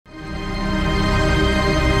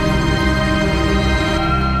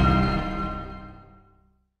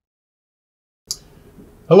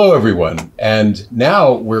Hello everyone, and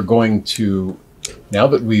now we're going to, now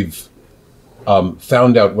that we've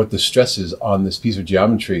found out what the stresses on this piece of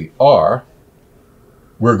geometry are,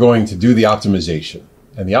 we're going to do the optimization.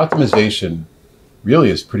 And the optimization really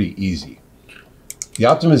is pretty easy. The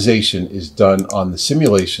optimization is done on the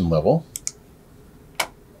simulation level.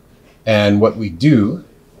 And what we do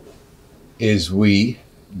is we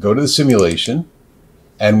go to the simulation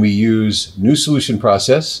and we use new solution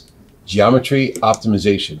process, geometry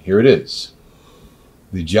optimization. Here it is.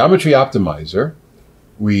 The geometry optimizer,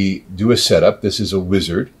 we do a setup. This is a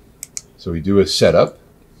wizard. So we do a setup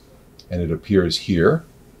and it appears here.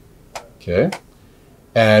 Okay.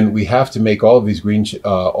 And we have to make all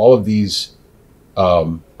of these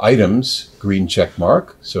items green check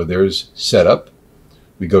mark. So there's setup.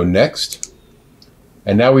 We go next.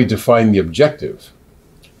 And now we define the objective.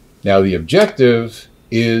 Now the objective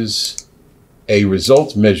is a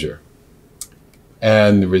result measure.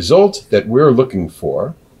 And the result that we're looking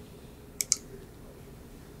for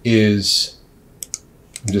is,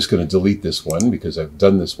 I'm just going to delete this one because I've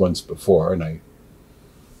done this once before and I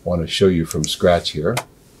want to show you from scratch here.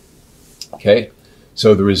 Okay,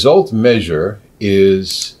 so the result measure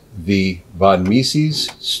is the von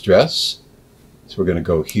Mises stress. So we're going to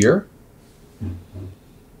go here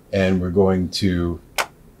and we're going to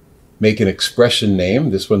make an expression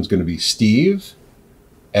name. This one's going to be Steve.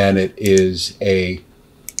 And it is a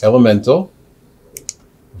elemental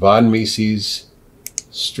von Mises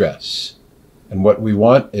stress. And what we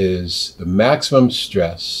want is the maximum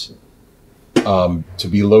stress to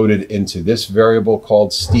be loaded into this variable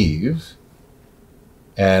called Steve.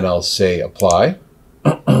 And I'll say apply.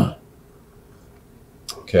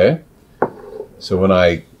 Okay. So when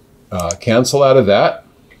I cancel out of that,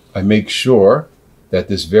 I make sure that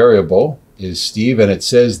this variable is Steve and it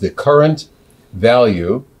says the current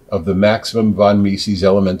value of the maximum von Mises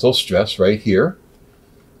elemental stress right here.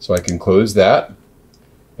 So I can close that.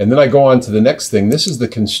 And then I go on to the next thing. This is the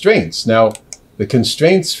constraints. Now, the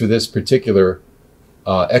constraints for this particular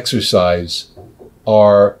exercise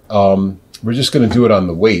are, we're just going to do it on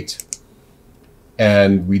the weight.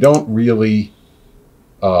 And we don't really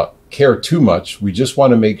care too much. We just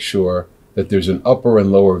want to make sure that there's an upper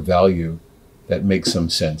and lower value that makes some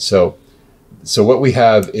sense. So what we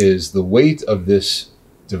have is the weight of this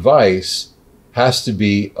device has to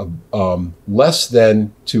be less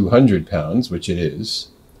than 200 pounds, which it is.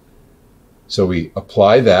 So we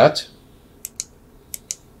apply that.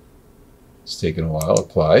 It's taken a while,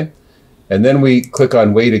 apply. And then we click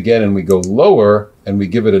on weight again and we go lower and we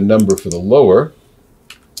give it a number for the lower.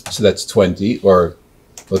 So that's 20, or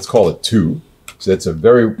let's call it 2. So that's a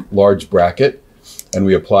very large bracket and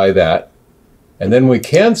we apply that. And then we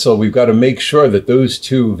cancel, we've got to make sure that those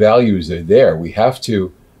two values are there. We have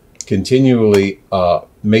to continually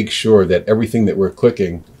make sure that everything that we're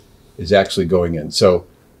clicking is actually going in. So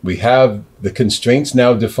we have the constraints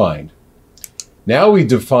now defined. Now we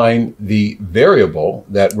define the variable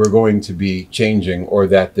that we're going to be changing, or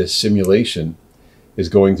that this simulation is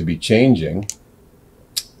going to be changing.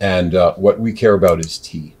 And what we care about is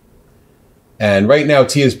t. And right now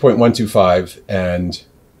t is 0.125 and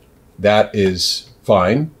that is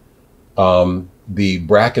fine. The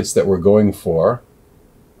brackets that we're going for,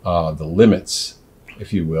 the limits,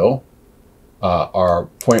 if you will, are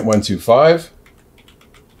 0.125.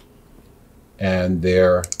 And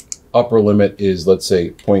their upper limit is, let's say,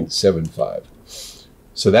 0.75.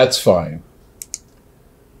 So that's fine.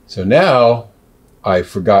 So now I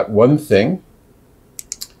forgot one thing.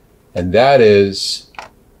 And that is,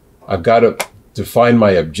 I've got to define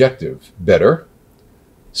my objective better.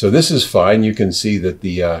 So this is fine. You can see that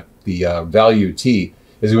the value t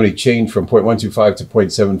is going to change from 0.125 to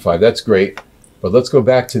 0.75. That's great. But let's go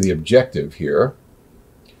back to the objective here.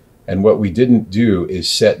 And what we didn't do is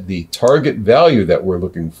set the target value that we're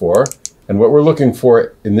looking for. And what we're looking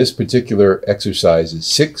for in this particular exercise is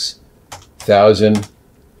 6,000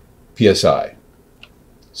 psi.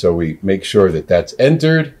 So we make sure that that's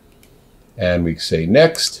entered. And we say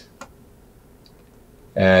next.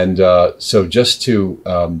 And so just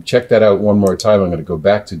to check that out one more time, I'm going to go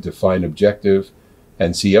back to define objective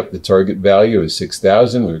and see, yep, the target value is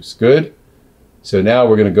 6,000, looks good. So now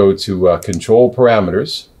we're going to go to control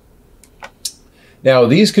parameters. Now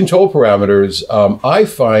these control parameters, I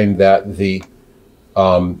find that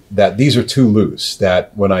that these are too loose,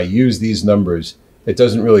 that when I use these numbers, it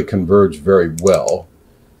doesn't really converge very well.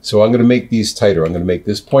 So I'm going to make these tighter. I'm going to make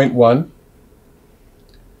this 0.1,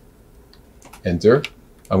 enter.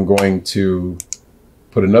 I'm going to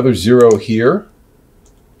put another 0 here.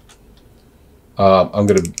 I'm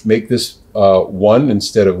going to make this 1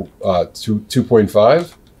 instead of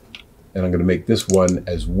 2.5. And I'm going to make this one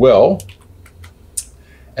as well.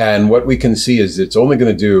 And what we can see is it's only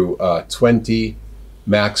going to do 20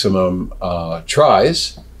 maximum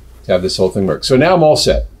tries to have this whole thing work. So now I'm all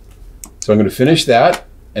set. So I'm going to finish that.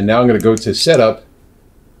 And now I'm going to go to setup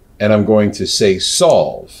and I'm going to say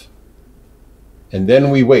solve. And then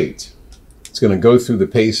we wait. It's going to go through the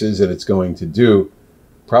paces and it's going to do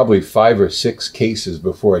probably 5 or 6 cases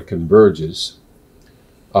before it converges.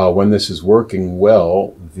 When this is working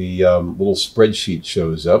well, the little spreadsheet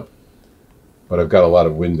shows up, but I've got a lot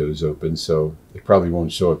of windows open, so it probably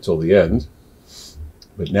won't show up till the end.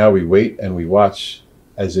 But now we wait and we watch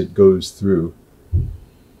as it goes through.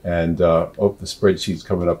 And the spreadsheet's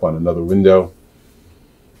coming up on another window.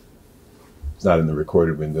 It's not in the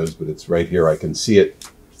recorded windows, but it's right here. I can see it.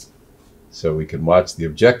 So we can watch the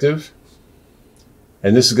objective.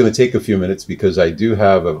 And this is going to take a few minutes because I do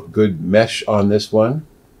have a good mesh on this one.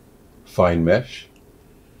 Fine mesh.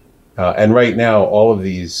 And right now, all of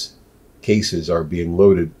these cases are being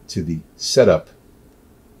loaded to the setup.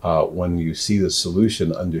 When you see the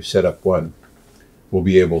solution under setup 1, we'll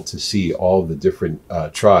be able to see all the different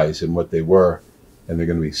tries and what they were, and they're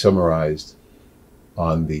going to be summarized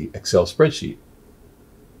on the Excel spreadsheet.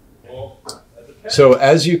 So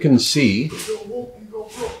as you can see,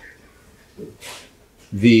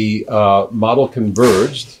 the model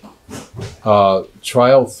converged.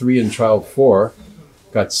 Trial 3 and trial 4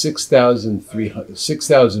 got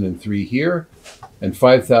 6,003 here and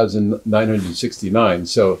 5,969.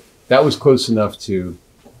 So that was close enough to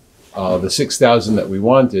the 6,000 that we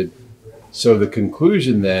wanted. So the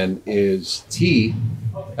conclusion then is T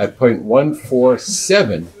at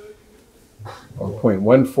 0.147 or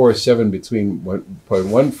 0.147 between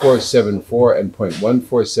 0.1474 and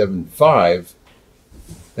 0.1475.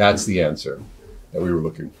 That's the answer that we were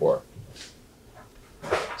looking for.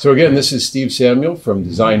 So again, this is Steve Samuel from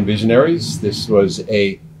Design Visionaries. This was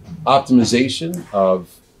a optimization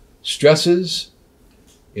of stresses.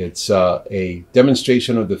 It's a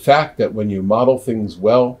demonstration of the fact that when you model things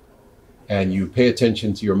well and you pay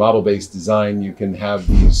attention to your model-based design, you can have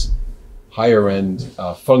these higher-end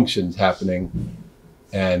functions happening,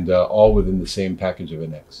 and all within the same package of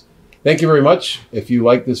NX. Thank you very much. If you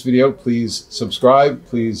like this video, please subscribe,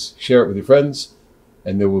 please share it with your friends,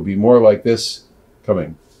 and there will be more like this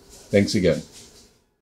coming. Thanks again.